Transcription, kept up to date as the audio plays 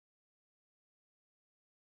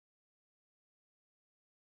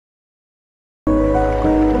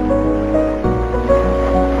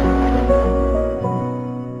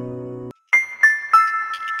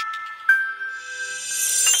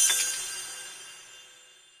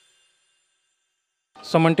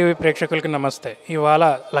Suman TV ప్రేక్షకులకి నమస్తే. ఇవాళ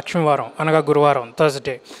లక్ష్మీవారం అనగా గురువారం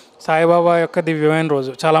థర్స్డే. సాయిబాబా యొక్క దివ్యమైన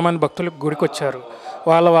రోజు. చాలామంది భక్తులు గుడికి వచ్చారు.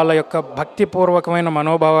 వాళ్ళ యొక్క భక్తిపూర్వకమైన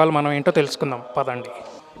మనోభావాలు మనం ఏంటో తెలుసుకుందాం పదండి.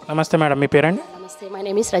 నమస్తే మేడం, మీ పేరండి? నమస్తే, my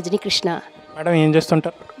name is Rajani Krishna. Madam ఏం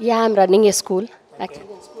చేస్తుంటారు? I'm running A school.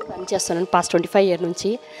 Actually నేను స్కూల్ రన్ చేస్తున్నాను పాస్ట్ 25 years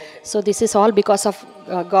నుంచి. So this is all because of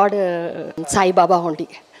God Saibaba only.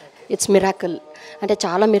 It's miracle. అంటే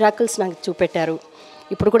చాలా మిరాకిల్స్ నాకు చూపెట్టారు.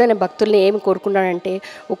 ఇప్పుడు కూడా నేను భక్తుల్ని ఏమి కోరుకున్నానంటే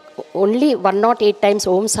ఓన్లీ 108 times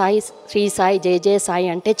ఓం సాయి, శ్రీ సాయి, జయ జయ సాయి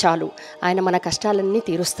అంటే చాలు, ఆయన మన కష్టాలన్నీ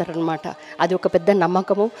తీరుస్తారనమాట. అది ఒక పెద్ద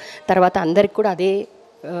నమ్మకము. తర్వాత అందరికి కూడా అదే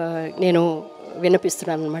నేను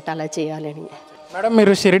వినిపిస్తున్నాను అనమాట, అలా చేయాలని. మేడం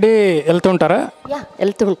మీరు షిరిడి వెళ్తుంటారా?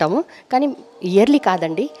 వెళ్తూ ఉంటాము, కానీ ఇయర్లీ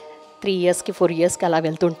కాదండి, 3 yearsకి 4 yearsకి అలా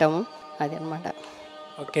వెళ్తుంటాము. అది అనమాట.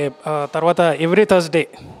 ఓకే. తర్వాత ఎవ్రీ థర్స్డే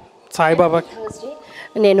సాయిబాబా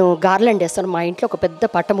నేను గార్లాండ్ వేస్తాను. మా ఇంట్లో ఒక పెద్ద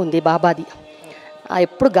పట్టం ఉంది బాబాది.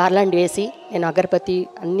 ఎప్పుడు గార్లాండ్ వేసి నేను అగరబత్తి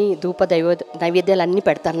అన్నీ ధూప నైవేద్యాలు అన్నీ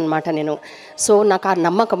పెడతానమాట నేను. సో నాకు ఆ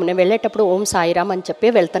నమ్మకం, నేను వెళ్ళేటప్పుడు ఓం సాయిరామ్ అని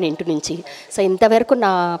చెప్పే వెళ్తాను ఇంటి నుంచి. సో ఇంతవరకు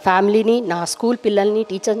నా ఫ్యామిలీని, నా స్కూల్ పిల్లల్ని,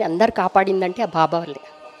 టీచర్ని అందరు కాపాడిందంటే ఆ బాబా వల్లే.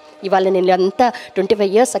 ఇవాళ నేను అంతా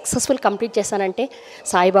 25 years సక్సెస్ఫుల్ కంప్లీట్ చేశానంటే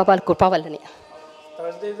సాయిబాబా కృప వల్లనే.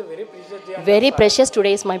 Very precious.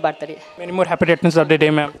 Today is my birthday. Many more happy returns of the day,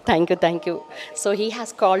 ma'am. Thank you. So he has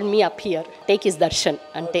called me up here. Take his darshan.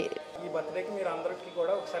 Ante ఈ బర్త్డేకి మీరు అందరికీ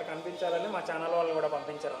కూడా ఒకసారి కనిపించాలని మా ఛానల్ వాళ్ళు కూడా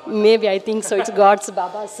పంపించారు. Maybe I think so. It's God's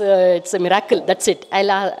Baba's. It's a miracle. That's it.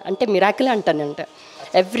 Ila ante miracle antanante.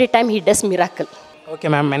 Every time he does miracle. Okay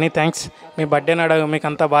ma'am, many thanks. Me birthday నాడు మీకు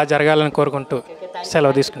అంతా బాగా జరగాలని కోరుకుంటూ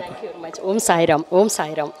సెలవు తీసుకుంటాం. Thank you very much. Om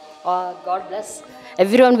Sairam. God bless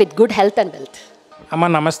everyone with good health and wealth. అమ్మ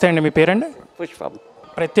నమస్తే అండి, మీ పేరండి? పుష్పం.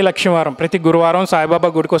 ప్రతి లక్ష్మీవారం, ప్రతి గురువారం సాయిబాబా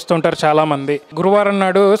గుడికి వస్తుంటారు చాలామంది. గురువారం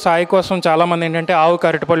నాడు సాయి కోసం చాలామంది ఏంటంటే ఆవుకి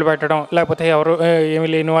అరటిపళ్ళు పెట్టడం, లేకపోతే ఎవరు ఏమి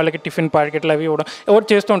లేని వాళ్ళకి టిఫిన్ ప్యాకెట్లు అవి ఇవ్వడం ఎవరు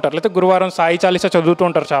చేస్తూ ఉంటారు. లేకపోతే గురువారం సాయి చాలీసా చదువుతూ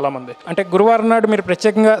ఉంటారు చాలామంది. అంటే గురువారం నాడు మీరు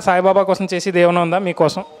ప్రత్యేకంగా సాయిబాబా కోసం చేసేది ఏమైనా ఉందా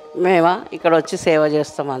మీకోసం? మేమా ఇక్కడ వచ్చి సేవ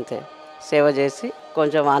చేస్తాం అంతే. సేవ చేసి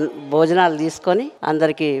కొంచెం భోజనాలు తీసుకొని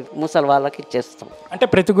అందరికీ ముసలి వాళ్ళకి ఇచ్చేస్తాం. అంటే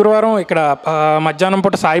ప్రతి గురువారం ఇక్కడ మధ్యాహ్నం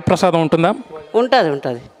పూట సాయి ప్రసాదం ఉంటుందా?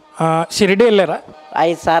 ఉంటుంది. షిరిడి వెళ్ళారా?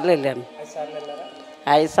 5 సార్లు వెళ్ళాను.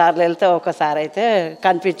 5 సార్లు వెళ్తే ఒకసారి అయితే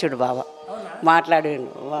కనిపించుడు బాబా,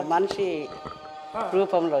 మాట్లాడిండు, మనిషి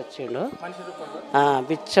రూపంలో వచ్చిండు.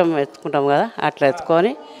 బిచ్చం ఎత్తుకుంటాం కదా, అట్లా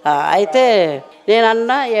ఎత్తుకొని అయితే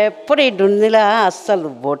నేనన్నా ఎప్పుడు ఈ డుండిలా అస్సలు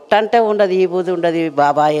బొట్టు అంటే ఉండదు, ఈ బుద్ధి ఉండదు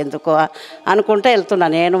బాబా ఎందుకో అనుకుంటే వెళ్తున్నా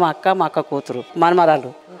నేను, మా అక్క కూతురు,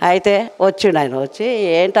 మనమరాలు. అయితే వచ్చిండు ఆయన. వచ్చి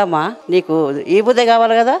ఏంటమ్మా నీకు ఈ బుద్ధి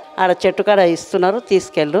కావాలి కదా, ఆడ చెట్టు కాడ ఇస్తున్నారు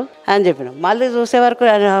తీసుకెళ్ళు అని చెప్పిన. మళ్ళీ చూసే వరకు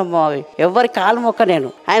ఎవరి కాలు మొక్క నేను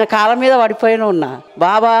ఆయన కాళ్ళ మీద పడిపోయిన ఉన్నా.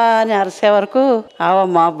 బాబా అని అరిసే వరకు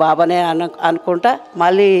అవమ్మా బాబానే అనుకుంటా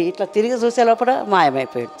మళ్ళీ ఇట్లా తిరిగి చూసే లోపల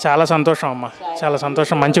మాయమైపోయాడు. చాలా సంతోషం అమ్మ, చాలా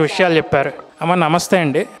సంతోషం, మంచి విషయాలు చెప్పారు. అమ్మ నమస్తే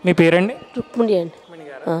అండి, మీ పేరండి? రుక్మిణి అండి.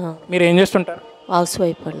 మీరు ఏం చేస్తుంటారు? హౌస్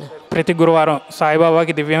వైఫ్ అండి. ప్రతి గురువారం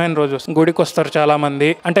సాయిబాబాకి దివ్యమైన రోజు గుడికి వస్తారు చాలా మంది.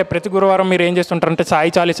 అంటే ప్రతి గురువారం మీరు ఏం చేస్తుంటారు అంటే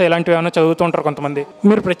సాయి చాలీసా ఇలాంటివి ఏమైనా చదువుతుంటారు కొంతమంది.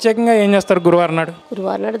 మీరు ప్రత్యేకంగా ఏం చేస్తారు గురువారం నాడు?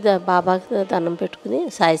 గురువారం నాడు బాబాకి దండం పెట్టుకుని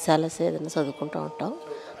సాయి చాలీసా ఏదైనా చదువుకుంటూ ఉంటాం.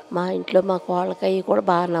 మా ఇంట్లో మాకు వాళ్ళకి అవి కూడా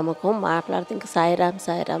బాగా నమ్మకం. మాట్లాడితే ఇంకా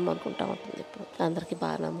సాయిరామ్ అనుకుంటూ ఉంటుంది. ఇప్పుడు అందరికీ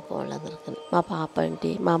బాగా నమ్మకం వాళ్ళందరికీ. మా పాప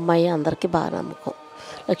ఏంటి, మా అమ్మాయి అందరికీ బాగా నమ్మకం.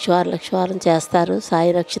 లక్షవారం చేస్తారు.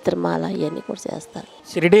 సాయి నక్షత్రమాల ఇవన్నీ కూడా చేస్తారు.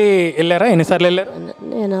 షిరిడి వెళ్ళారా? ఎన్నిసార్లు వెళ్ళారు?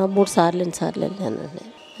 నేను 3 సార్లు వెళ్ళానండి.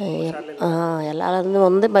 వెళ్ళాలని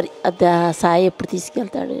ఉంది, మరి అది సాయి ఎప్పుడు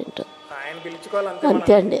తీసుకెళ్తాడు ఏంటో.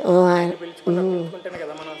 అంతే అండి.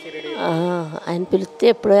 ఆయన పిలిస్తే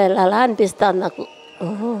ఎప్పుడు వెళ్ళాలా అనిపిస్తుంది నాకు.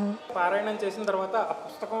 పారాయణం చేసిన తర్వాత ఆ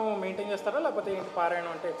పుస్తకం మెయింటైన్ చేస్తారా, లేకపోతే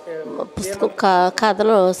పారాయణం అంటే పుస్తకం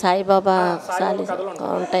కథలు సాయిబాబా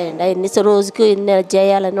ఉంటాయండి. అవన్నీ రోజుకి ఇన్ని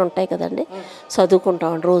అధ్యాయాలన్నీ ఉంటాయి కదండి,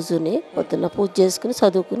 చదువుకుంటామండి. రోజుని పొద్దున్న పూజ చేసుకుని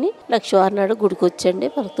చదువుకుని లక్ష్మీవారం నాడు గుడికి వచ్చండి,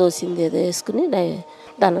 మనకు తోసింది ఏదో వేసుకుని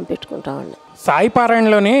దండం పెట్టుకుంటామండి. సాయి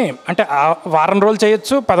పారాయణలోని అంటే వారం రోజులు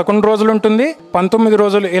చేయొచ్చు, 11 రోజులు ఉంటుంది, 19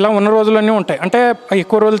 రోజులు, ఇలా ఉన్న రోజులన్నీ ఉంటాయి. అంటే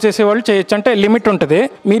ఎక్కువ రోజులు చేసేవాళ్ళు చేయొచ్చు, అంటే లిమిట్ ఉంటుంది.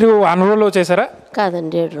 మీరు వారం రోజులు చేశారా?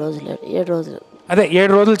 కాదండి, 7 రోజులు. అదే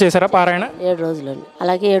 7 రోజులు చేశారా పారాయణ? 7 రోజులండి.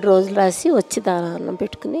 అలాగే 7 రోజులు రాసి వచ్చి దానం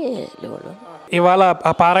పెట్టుకుని లేవడం. ఇవాళ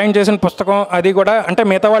ఆ పారాయణ చేసిన పుస్తకం అది కూడా అంటే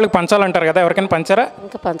మిగతా వాళ్ళకి పంచాలంటారు కదా, ఎవరికైనా పంచారా?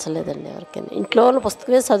 ఇంకా పంచలేదండి ఎవరికైనా. ఇంట్లో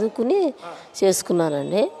పుస్తకమే చదువుకుని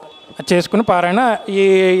చేసుకున్నానండి. చేసుకుని పారాయణ ఈ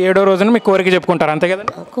 7వ రోజున మీ కోరిక చెప్పుకుంటారు అంతే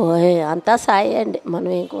కదండి? అంతా సాయి అండి, మనం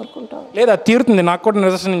ఏం కోరుకుంటాం. లేదు, అది తీరుతుంది. నాకు కూడా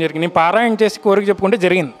నిదర్శనం జరిగింది. నేను పారాయణ చేసి కోరిక చెప్పుకుంటే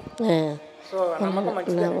జరిగింది. నమ్మకం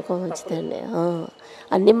మంచిదండి.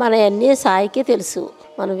 అన్నీ అన్నీ సాయికే తెలుసు.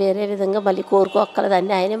 మనం వేరే విధంగా మళ్ళీ కోరుకోక్కర్లేదు,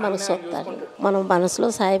 అన్నీ ఆయనే మనకు చూస్తాడు. మనం మనసులో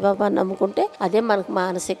సాయిబాబా నమ్ముకుంటే అదే మనకు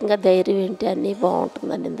మానసికంగా ధైర్యం ఏంటి అన్నీ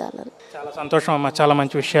బాగుంటుందండి. ఇందాలని చాలా సంతోషం అమ్మ, చాలా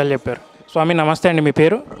మంచి విషయాలు చెప్పారు. స్వామి నమస్తే అండి, మీ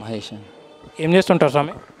పేరు? మహేష్. ఏం చేస్తుంటారు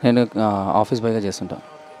స్వామి? నేను ఆఫీస్ బాయ్గా చేస్తుంటాను.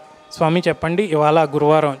 స్వామి చెప్పండి, ఇవాళ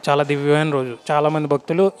గురువారం చాలా దివ్యమైన రోజు, చాలామంది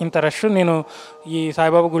భక్తులు, ఇంత రష్ నేను ఈ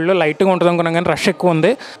సాయిబాబా గుడిలో లైట్గా ఉంటుంది అనుకున్నాను కానీ రష్ ఎక్కువ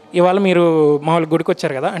ఉంది. ఇవాళ మీరు మామూలు గుడికి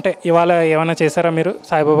వచ్చారు కదా, అంటే ఇవాళ ఏమైనా చేశారా మీరు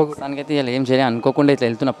సాయిబాబా? దానికైతే ఇలా ఏం చేయాలి అనుకోకుండా ఇట్లా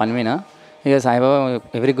వెళ్తున్నా పని మీద. ఇక సాయిబాబా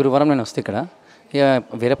ఎవ్రీ గురువారం నేను వస్తే ఇక్కడ, ఇక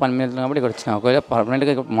వేరే పని మీద వెళ్తున్నా కాబట్టి ఇక్కడ వచ్చిన. ఒకవేళ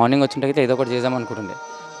పర్మనెంట్గా మార్నింగ్ వచ్చింటే ఏదో ఒకటి చేద్దాం అనుకుంటుండే,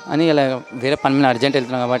 అని ఇలా వేరే పని మీద అర్జెంట్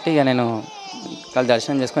వెళ్తున్నాను కాబట్టి ఇక నేను వాళ్ళు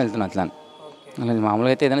దర్శనం చేసుకొని వెళ్తున్నాను. అట్లా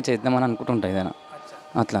మామూలుగా అయితే ఏదైనా చేద్దామని అనుకుంటుంటా ఏదైనా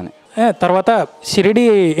అట్లానే. తర్వాత షిరిడి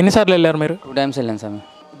ఎన్నిసార్లు వెళ్ళారు మీరు? 2 times వెళ్ళాను స్వామి.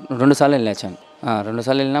 2 సార్లు వెళ్ళాను. 2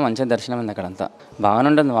 సార్లు వెళ్ళినా మంచిగా దర్శనం అయింది. అక్కడ అంతా బాగానే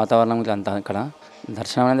ఉంటుంది, వాతావరణం అంతా అక్కడ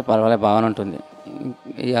దర్శనం అనేది పర్వాలేదు, బాగానే ఉంటుంది.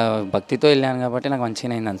 ఇక భక్తితో వెళ్ళాను కాబట్టి నాకు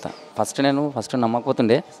మంచిగా అయింది అంతా. ఫస్ట్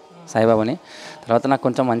నమ్మకపోతుండే సాయిబాబాని, తర్వాత నాకు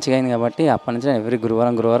కొంచెం మంచిగా అయింది కాబట్టి అప్పటి నుంచి నేను ఎవ్రీ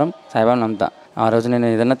గురువారం సాయిబాబాని నమ్ముతా. ఆ రోజు నేను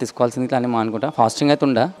ఏదైనా తీసుకోవాల్సింది ఇట్లా అని అనుకుంటా. ఫాస్టింగ్ అయితే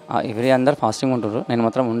ఉండా, అందరు ఫాస్టింగ్ ఉంటారు, నేను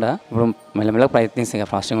మాత్రం ఉండా. ఇప్పుడు మెల్లమెల్లగా ప్రయత్నిస్తాను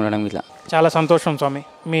ఫాస్టింగ్ ఉండడం ఇట్లా. చాలా సంతోషం స్వామి,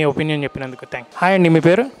 మీ ఒపీనియన్ చెప్పినందుకు థ్యాంక్. హాయ్ అండి, మీ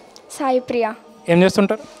పేరు? సాయి ప్రియా. ఏం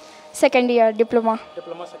చేస్తుంటారు? Second year diploma.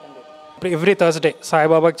 ఇప్పుడు ఎవ్రీ థర్స్డే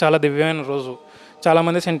సాయిబాబాకి చాలా దివ్యమైన రోజు,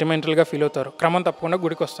 చాలామంది సెంటిమెంటల్గా ఫీల్ అవుతారు, క్రమం తప్పకుండా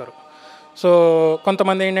గుడికి వస్తారు. సో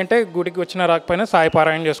కొంతమంది ఏంటంటే గుడికి వచ్చినా రాకపోయినా సాయి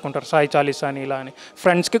పారాయణ చేసుకుంటారు, సాయి చాలీసా అని ఇలా అని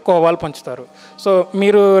ఫ్రెండ్స్కి కోవాలు పంచుతారు. సో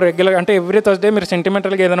మీరు రెగ్యులర్ అంటే ఎవ్రీ థర్స్డే మీరు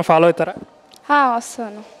సెంటిమెంటల్గా ఏదైనా ఫాలో అవుతారా?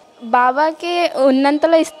 వస్తాను. బాబాకి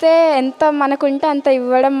ఉన్నంతలో ఇస్తే ఎంత మనకుంటే అంత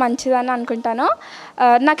ఇవ్వడం మంచిదని అనుకుంటాను.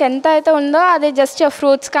 నాకు ఎంత అయితే ఉందో అది జస్ట్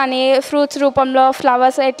ఫ్రూట్స్ రూపంలో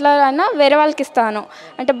ఫ్లవర్స్ ఎట్లా అయినా వేరే వాళ్ళకి ఇస్తాను.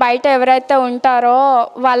 అంటే బయట ఎవరైతే ఉంటారో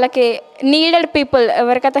వాళ్ళకి నీడెడ్ పీపుల్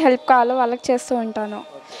ఎవరికైతే హెల్ప్ కావాలో వాళ్ళకి చేస్తూ ఉంటాను.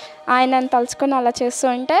 ఆయనను తలుచుకొని అలా చేస్తూ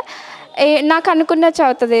ఉంటే నాకు అనుకున్నది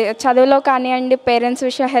చదువుతుంది. చదువులో కానివ్వండి, పేరెంట్స్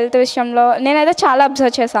విషయం, హెల్త్ విషయంలో నేనైతే చాలా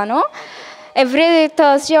అబ్జర్వ్ చేశాను. ఎవ్రీ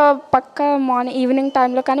థర్స్డే పక్క ఈవినింగ్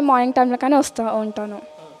టైంలో కానీ మార్నింగ్ టైంలో కానీ వస్తూ ఉంటాను.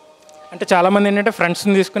 అంటే చాలామంది ఏంటంటే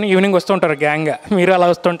ఫ్రెండ్స్ని తీసుకుని ఈవినింగ్ వస్తూ ఉంటారు గ్యాంగ్గా, మీరు అలా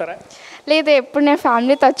వస్తుంటారా? లేదు, ఎప్పుడు నేను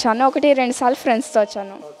ఫ్యామిలీతో వచ్చాను, 1-2 సార్లు ఫ్రెండ్స్తో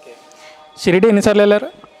వచ్చాను. షిరిడి ఎన్నిసార్లు వెళ్ళారు?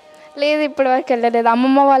 లేదు, ఇప్పటి వరకు వెళ్ళలేదు.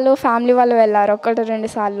 అమ్మమ్మ వాళ్ళు ఫ్యామిలీ వాళ్ళు వెళ్ళారు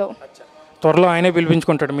 1-2 సార్లు. త్వరలో ఆయనే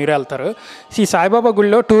పిలిపించుకుంటాడు, మీరే వెళ్తారు. ఈ సాయిబాబా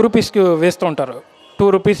గుడిలో 2 రూపీస్కి వేస్తూ ఉంటారు. 2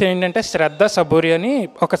 రూపీస్ ఏంటంటే శ్రద్ధ సబూరి అని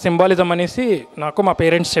ఒక సింబాలిజం అనేసి నాకు మా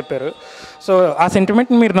పేరెంట్స్ చెప్పారు. సో ఆ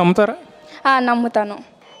సెంటిమెంట్ని మీరు నమ్ముతారా? నమ్ముతాను.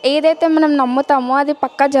 ఏదైతే మనం నమ్ముతామో అది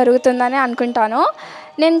పక్కా జరుగుతుందని అనుకుంటాను.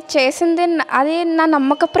 నేను చేసింది అది నా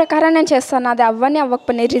నమ్మక ప్రకారం నేను చేస్తాను. అది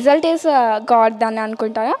అవ్వకపోయినా రిజల్ట్ ఈజ్ గాడ్ దాన్ని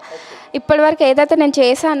అనుకుంటాను. ఇప్పటివరకు ఏదైతే నేను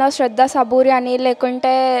చేశానో శ్రద్ధ సబూరి అని,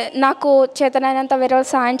 లేకుంటే నాకు చేతనైనంత వేరే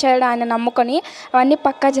సాయం చేయడం ఆయన నమ్ముకొని అవన్నీ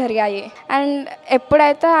పక్కా జరిగాయి. అండ్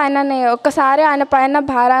ఎప్పుడైతే ఆయనని ఒక్కసారి ఆయన పైన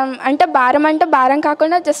భారం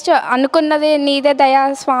కాకుండా జస్ట్ అనుకున్నది నీదే దయా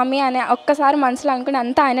స్వామి అని ఒక్కసారి మనసులో అనుకుని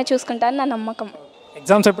అంతా ఆయన చూసుకుంటారని నా నమ్మకం.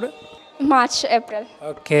 ఎగ్జామ్స్ ఎప్పుడు? March, April.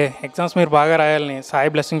 ఓకే, ఎగ్జామ్స్ మీరు బాగా రాయాలని, సాయి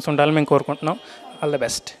బ్లెస్సింగ్స్ ఉండాలని మేము కోరుకుంటున్నాం. All the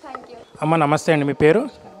best. అమ్మ నమస్తే అండి, మీ పేరు?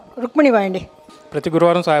 రుక్మిణివా అండి. ప్రతి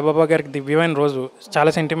గురువారం సాయిబాబా గారికి దివ్యమైన రోజు,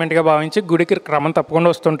 చాలా సెంటిమెంట్గా భావించి గుడికి క్రమం తప్పకుండా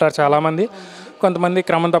వస్తుంటారు చాలామంది. కొంతమంది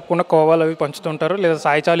క్రమం తప్పకుండా కోవాలు అవి పంచుతుంటారు, లేదా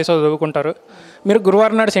సాయి చాలీసా చదువుకుంటారు. మీరు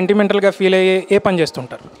గురువారం నాడు సెంటిమెంటల్గా ఫీల్ అయ్యే ఏ పని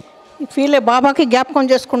చేస్తుంటారు? ఫీల్ అయ్యి బాబాకి జ్ఞాపకం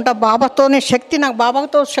చేసుకుంటా. బాబాతోనే శక్తి, నాకు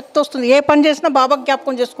బాబాతో శక్తి వస్తుంది. ఏ పని చేసినా బాబాకి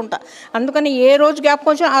జ్ఞాపకం చేసుకుంటా. అందుకని ఏ రోజు జ్ఞాపకం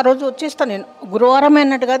వచ్చినా ఆ రోజు వచ్చేస్తాను. నేను గురువారం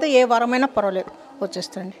అన్నట్టు కాదు, ఏ వారమైనా పర్వాలేదు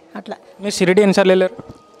వచ్చేస్తాండి. అట్లా. మీరు షిరిడి ఎన్నిసార్లు వెళ్ళారు?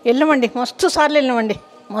 వెళ్ళామండి, మస్తు సార్లు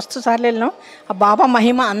వెళ్ళినాం. ఆ బాబా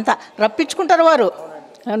మహిమ అంతా రప్పించుకుంటారు వారు.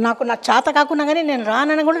 నా చేత కాకుండా కానీ నేను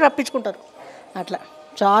రానని కూడా రప్పించుకుంటారు. అట్లా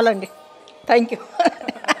చాలండి.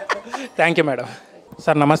 Thank you madam.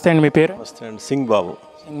 సార్ నమస్తే అండి, మీ పేరు? నమస్తే అండి, సింగ్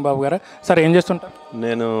బాబు గారు. సార్ ఏం చేస్తుంటారు?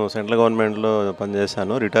 నేను సెంట్రల్ గవర్నమెంట్లో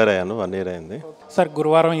పనిచేశాను, రిటైర్ అయ్యాను, 1 year అయింది. సార్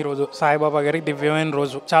గురువారం ఈరోజు సాయిబాబా గారికి దివ్యమైన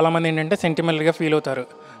రోజు, చాలామంది ఏంటంటే సెంటిమెంట్గా ఫీల్ అవుతారు.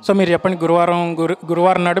 సో మీరు చెప్పండి,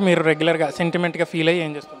 గురువారం నాడు మీరు రెగ్యులర్గా సెంటిమెంట్గా ఫీల్ అయ్యి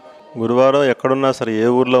ఏం చేస్తుంటారు? గురువారం ఎక్కడున్నా సరే, ఏ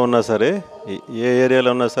ఊర్లో ఉన్నా సరే, ఏ ఏరియాలో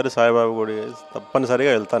ఉన్నా సరే సాయిబాబా గుడి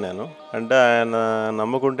తప్పనిసరిగా వెళ్తాను నేను. అంటే ఆయన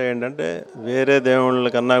నమ్ముకుంటే ఏంటంటే వేరే దేవుళ్ళ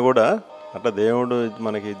కన్నా కూడా, అట్లా దేవుడు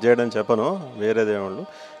మనకి ఇది చేయడం చెప్పను, వేరే దేవుళ్ళు,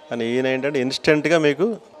 కానీ ఈయన ఏంటంటే ఇన్స్టెంట్గా మీకు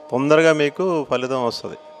తొందరగా మీకు ఫలితం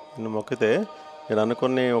వస్తుంది. నేను మొక్కితే మీరు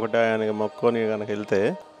అనుకుని ఒకటి ఆయనకి మొక్కుని కనుక వెళ్తే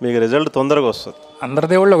మీకు రిజల్ట్ తొందరగా వస్తుంది. అందరి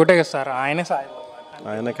దేవుళ్ళు ఒకటే కదా సార్, ఆయనే సాయిబాబా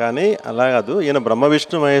ఆయన. కానీ అలా కాదు, ఈయన బ్రహ్మ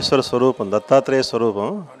విష్ణు మహేశ్వర స్వరూపం, దత్తాత్రేయ స్వరూపం.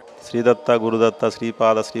 శ్రీదత్త, గురుదత్త,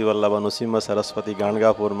 శ్రీపాద, శ్రీవల్లభ, నృసింహ, సరస్వతి,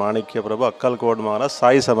 గాణగాపూర్, మాణిక్య ప్రభు, అక్కల్కోట్ మహారాజ్,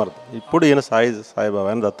 సాయి సమర్థ్. ఇప్పుడు ఈయన సాయిబాబా,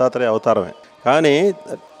 ఆయన దత్తాత్రేయ అవతారమే. కానీ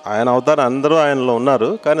ఆయన అవతారం అందరూ ఆయనలో ఉన్నారు,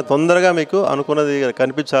 కానీ తొందరగా మీకు అనుకున్నది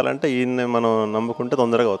కనిపించాలంటే ఈయన్ని మనం నమ్ముకుంటే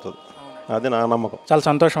తొందరగా అవుతుంది. అది నా నమ్మకం. చాలా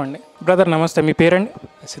సంతోషం అండి. బ్రదర్ నమస్తే, మీ పేరండి?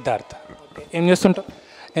 సిద్ధార్థ్. ఏం చేస్తుంటారు?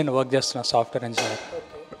 నేను వర్క్ చేస్తున్నా, సాఫ్ట్వేర్ ఇంజనీర్.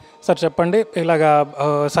 సార్ చెప్పండి, ఇలాగా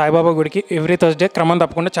సాయిబాబా గుడికి ఎవ్రీ థర్స్డే క్రమం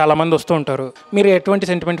తప్పకుండా చాలామంది వస్తూ ఉంటారు. మీరు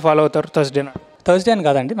ఎటువంటి సెంటిమెంట్ ఫాలో అవుతారు థర్స్డేనా? థర్స్డే అని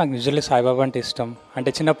కాదండి, నాకు యూజువల్లీ సాయిబాబా అంటే ఇష్టం. అంటే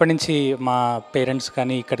చిన్నప్పటి నుంచి మా పేరెంట్స్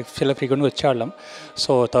కానీ ఇక్కడికి చాలా ఫ్రీక్వెంట్గా వచ్చేవాళ్ళం.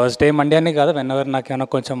 సో థర్స్డే, మండే అని కాదు, వెన్నెవర్ నాకేమైనా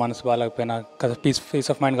కొంచెం మనసు బాగాలేకపోయినా కదా పీస్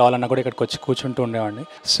ఆఫ్ మైండ్ కావాలన్నా కూడా ఇక్కడికి వచ్చి కూర్చుంటూ ఉండేవాడిని.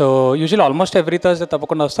 So usually almost every Thursday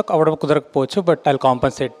తప్పకుండా వస్తా. అవ్వడం కుదరకపోవచ్చు, బట్ ఐ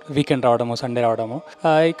కాంపన్సేట్ వీకెండ్ రావడము, సండే రావడము.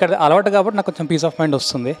 ఇక్కడ అలవాటు కాబట్టి నాకు కొంచెం పీస్ ఆఫ్ మైండ్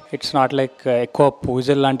వస్తుంది. ఇట్స్ నాట్ లైక్ ఎక్కువ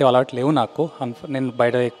పూజలు లాంటివి అలవాటు లేవు నాకు. నేను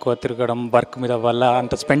బయట ఎక్కువ తిరగడం, వర్క్ మీద వల్ల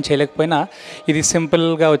అంత స్పెండ్ చేయలేకపోయినా ఇది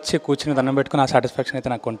సింపుల్గా వచ్చి కూర్చుని దండం పెట్టుకుని సాటిస్ఫాక్షన్ అయితే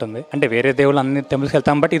నాకు ఉంటుంది. అంటే వేరే దేవుళ్ళు అన్ని టెంపుల్స్కి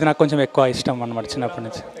వెళ్తాం, బట్ ఇది నాకు కొంచెం ఎక్కువ ఇష్టం అన్నమాట చిన్నప్పటి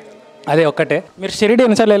నుంచి. అదే ఒక్కటే. మీరు షిరిడి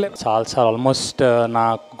ఎన్నిసార్లు వెళ్ళారు? చాలా ఆల్మోస్ట్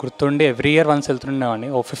నాకు గుర్తుండి every year once వెళ్తుండేవాడిని.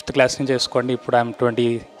 5th class నుంచి చేసుకోండి, ఇప్పుడు I'm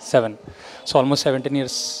 27. So almost 17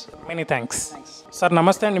 years. Many thanks. Sir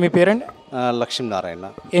నమస్తే అండి, మీ పేరండి? లక్ష్మీనారాయణ.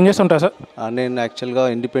 ఏం చేస్తుంటారు సార్? నేను యాక్చువల్గా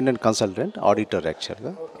ఇండిపెండెంట్ కన్సల్టెంట్, ఆడిటర్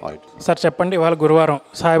యాక్చువల్గా ఆడిటర్. సార్ చెప్పండి, ఇవాళ గురువారం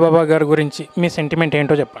సాయిబాబా గారి గురించి మీ సెంటిమెంట్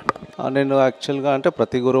ఏంటో చెప్పండి. నేను యాక్చువల్గా అంటే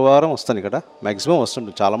ప్రతి గురువారం వస్తాను ఇక్కడ, మ్యాక్సిమం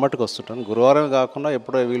వస్తుంటాను, చాలా మటుకు వస్తుంటాను. గురువారం కాకుండా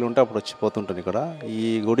ఎప్పుడో వీలు ఉంటే అప్పుడు వచ్చిపోతుంటాను ఇక్కడ. ఈ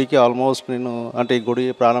గుడికి ఆల్మోస్ట్ నేను అంటే ఈ గుడి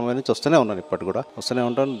ప్రారంభం నుంచి వస్తూనే ఉన్నాను, ఇప్పటి కూడా వస్తూనే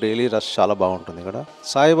ఉంటాను. డైలీ రష్ చాలా బాగుంటుంది ఇక్కడ.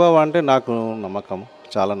 సాయిబాబా అంటే నాకు నమ్మకం,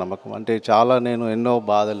 చాలా నమ్మకం. అంటే చాలా నేను ఎన్నో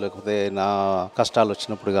బాధలు లేకపోతే నా కష్టాలు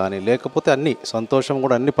వచ్చినప్పుడు కానీ లేకపోతే అన్ని సంతోషం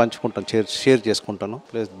కూడా అన్ని పంచుకుంటాను, షేర్ చేసుకుంటాను.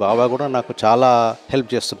 ప్లస్ బాబా కూడా నాకు చాలా హెల్ప్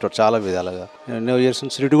చేస్తుంటాడు చాలా విధాలుగా. నేను ఎన్నో ఇయర్స్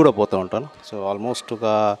నుంచి షిరిడి కూడా పోతూ ఉంటాను. సో ఆల్మోస్ట్ ఒక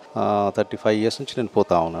 35 years నుంచి నేను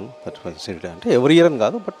పోతా ఉన్నాను. 35 షిరిడి అంటే ఎవ్రీ ఇయర్ అని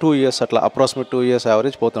కాదు, బట్ 2 years అట్లా అప్రాక్సిమేట్ 2 years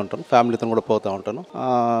యావరేజ్ పోతూ ఉంటాను. ఫ్యామిలీతో కూడా పోతూ ఉంటాను.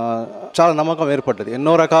 చాలా నమ్మకం ఏర్పడ్డది.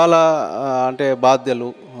 ఎన్నో రకాల అంటే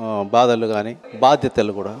బాధలు కానీ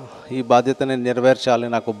బాధ్యతలు కూడా, ఈ బాధ్యత నేను నెరవేర్చాలి,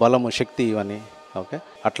 నాకు బలము శక్తి ఇవన్నీ. ఓకే,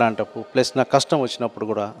 అట్లాంటప్పుడు ప్లస్ నాకు కష్టం వచ్చినప్పుడు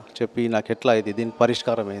కూడా చెప్పి నాకు ఎట్లా ఇది దీని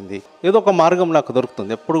పరిష్కారం ఏంది, ఏదో ఒక మార్గం నాకు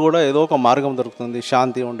దొరుకుతుంది. ఎప్పుడు కూడా ఏదో ఒక మార్గం దొరుకుతుంది.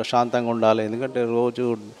 శాంతంగా ఉండాలి. ఎందుకంటే రోజు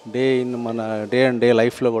మన డే అండ్ డే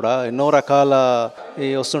లైఫ్లో కూడా ఎన్నో రకాల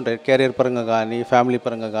వస్తుంటాయి. కెరీర్ పరంగా కానీ ఫ్యామిలీ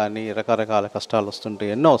పరంగా కానీ రకరకాల కష్టాలు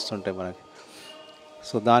వస్తుంటాయి, ఎన్నో వస్తుంటాయి మనకి.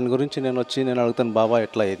 సో దాని గురించి నేను అడుగుతాను, బాబా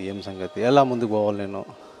ఎట్లా ఇది ఏం సంగతి, ఎలా ముందుకు పోవాలి,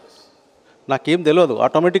 నాకేం తెలియదు.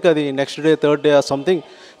 ఆటోమేటిక్ అది next day, third day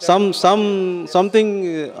something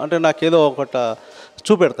అంటే నాకేదో ఒకటి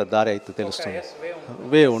చూపెడుతుంది, దారి అయితే తెలుస్తుంది,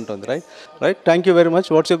 వే ఉంటుంది. Right. Thank you very much.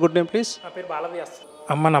 What's your good name please?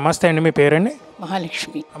 అమ్మ నమస్తే అండి, మీ పేరండి?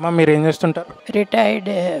 మహాలక్ష్మి. అమ్మ మీరు ఏం చేస్తుంటారు? Retired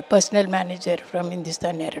personal manager from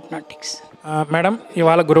Hindustan aeronautics. Madam,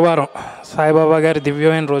 ఇవాళ గురువారం సాయిబాబా గారి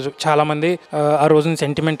దివ్యమైన రోజు. చాలామంది ఆ రోజుని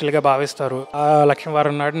సెంటిమెంటల్గా భావిస్తారు. ఆ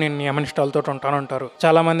లక్ష్మీవారం నాడు నేను నియమనిష్టాలతో ఉంటానంటారు.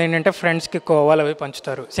 చాలామంది ఏంటంటే ఫ్రెండ్స్కి కోవాలు అవి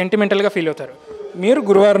పంచుతారు, సెంటిమెంటల్గా ఫీల్ అవుతారు. మీరు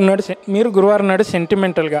గురువారం నాడు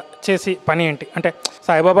సెంటిమెంటల్గా చేసి పని ఏంటి? అంటే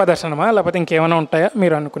సాయిబాబా దర్శనమా లేకపోతే ఇంకేమైనా ఉంటాయా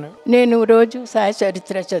మీరు అనుకునేవి? నేను రోజు సాయి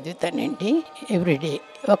చరిత్ర చదువుతానండి, ఎవ్రీడే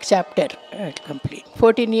ఒక చాప్టర్ కంప్లీట్.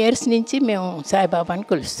 14 years నుంచి మేము సాయిబాబాని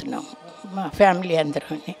కొలుస్తున్నాము, మా ఫ్యామిలీ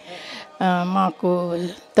అందరూని. మాకు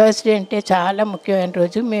థర్స్డే అంటే చాలా ముఖ్యమైన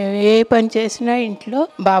రోజు. మేము ఏ పని చేసినా ఇంట్లో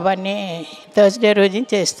బాబానే థర్స్డే రోజు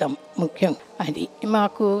చేస్తాం ముఖ్యం. అది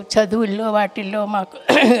మాకు చదువుల్లో వాటిల్లో మాకు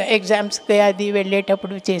ఎగ్జామ్స్కి అది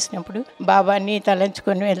వెళ్ళేటప్పుడు చేసినప్పుడు బాబాని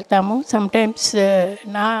తలంచుకొని వెళ్తాము. సమ్టైమ్స్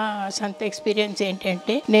నా సొంత ఎక్స్పీరియన్స్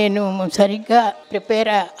ఏంటంటే నేను సరిగ్గా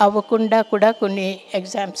ప్రిపేర్ అవ్వకుండా కూడా కొన్ని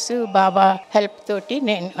ఎగ్జామ్స్ బాబా హెల్ప్ తోటి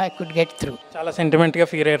ఐ కుడ్ గెట్ త్రూ. చాలా సెంటిమెంట్గా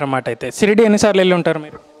ఫీల్ అయ్యారు అన్నమాట. అయితే షిరిడి ఎన్నిసార్లు వెళ్ళి ఉంటారు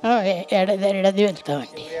మీరు? ఏడాది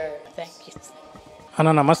వెళ్తామండి. థ్యాంక్ యూ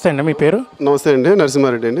అన్న. నమస్తే అండి, మీ పేరు? నమస్తే అండి,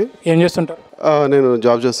 నరసింహారెడ్డి అండి. ఏం చేస్తుంటారు? నేను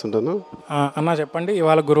జాబ్ చేస్తుంటాను. అన్న చెప్పండి,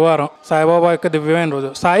 ఇవాళ గురువారం సాయిబాబా యొక్క దివ్యమైన రోజు.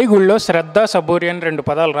 సాయి గుళ్ళో శ్రద్ధ, సబూరి అని 2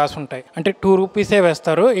 పదాలు రాసి ఉంటాయి. అంటే 2 rupees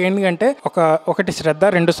వేస్తారు. ఏంటంటే ఒకటి శ్రద్ధ,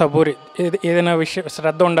 2 సబూరి. ఏదైనా విషయం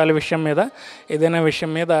శ్రద్ధ ఉండాలి విషయం మీద, ఏదైనా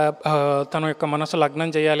విషయం మీద తన యొక్క మనసు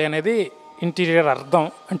లగ్నం చేయాలి అనేది ఇంటీరియర్ అర్థం.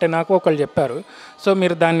 అంటే నాకు ఒకళ్ళు చెప్పారు. సో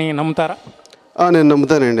మీరు దాన్ని నమ్ముతారా? నేను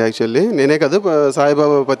నమ్ముతానండి. యాక్చువల్లీ నేనే కాదు,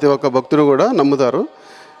 సాయిబాబా ప్రతి ఒక్క భక్తుడు కూడా నమ్ముతారు.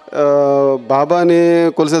 బాబాని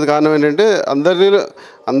కొలిసేది కారణం ఏంటంటే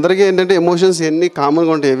అందరికీ ఏంటంటే ఎమోషన్స్ ఎన్ని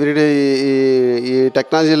కామన్గా ఉంటాయి ఎవ్రీడే. ఈ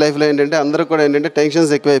టెక్నాలజీ లైఫ్లో ఏంటంటే అందరికి కూడా ఏంటంటే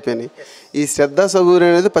టెన్షన్స్ ఎక్కువైపోయినాయి. ఈ శ్రద్ధ సబూరి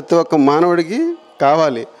అనేది ప్రతి ఒక్క మానవుడికి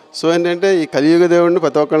కావాలి. సో ఏంటంటే ఈ కలియుగ దేవుడిని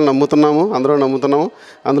ప్రతి ఒక్కరిని నమ్ముతున్నాము, అందరూ నమ్ముతున్నాము.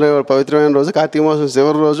 అందులో పవిత్రమైన రోజు కార్తీక మాసం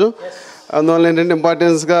చివరి రోజు. అందువల్ల ఏంటంటే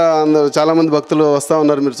ఇంపార్టెన్స్గా చాలామంది భక్తులు వస్తూ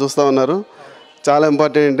ఉన్నారు, మీరు చూస్తూ ఉన్నారు. చాలా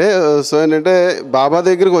ఇంపార్టెంట్. సో ఏంటంటే బాబా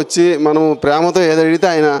దగ్గరికి వచ్చి మనం ప్రేమతో ఏది అడిగితే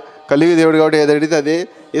ఆయన కలిగి దేవుడు కాబట్టి ఏది అడిగితే అది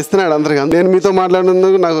ఇస్తున్నాడు అందరికీ. నేను మీతో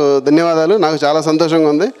మాట్లాడినందుకు నాకు ధన్యవాదాలు. నాకు చాలా సంతోషంగా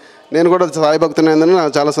ఉంది. నేను కూడా సాయి భక్తునైనందుకు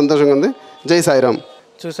నాకు చాలా సంతోషంగా ఉంది. జై సాయిరామ్.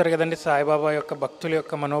 చూసారు కదండి సాయిబాబా యొక్క భక్తుల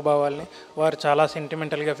యొక్క మనోభావాల్ని. వారు చాలా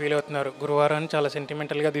సెంటిమెంటల్గా ఫీల్ అవుతున్నారు. గురువారాన్ని చాలా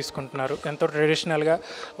సెంటిమెంటల్గా తీసుకుంటున్నారు. ఎంతో ట్రెడిషనల్గా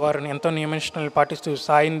వారిని ఎంతో నియమనిష్టలు పాటిస్తూ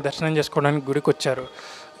సాయిని దర్శనం చేసుకోవడానికి గుడికి వచ్చారు.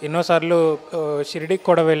 ఎన్నోసార్లు షిరిడీకి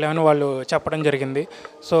కూడా వెళ్ళామని వాళ్ళు చెప్పడం జరిగింది.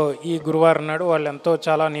 సో ఈ గురువారం నాడు వాళ్ళు ఎంతో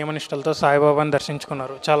చాలా నియమనిష్టలతో సాయిబాబాని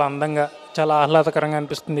దర్శించుకున్నారు. చాలా అందంగా చాలా ఆహ్లాదకరంగా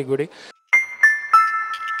అనిపిస్తుంది ఈ గుడి.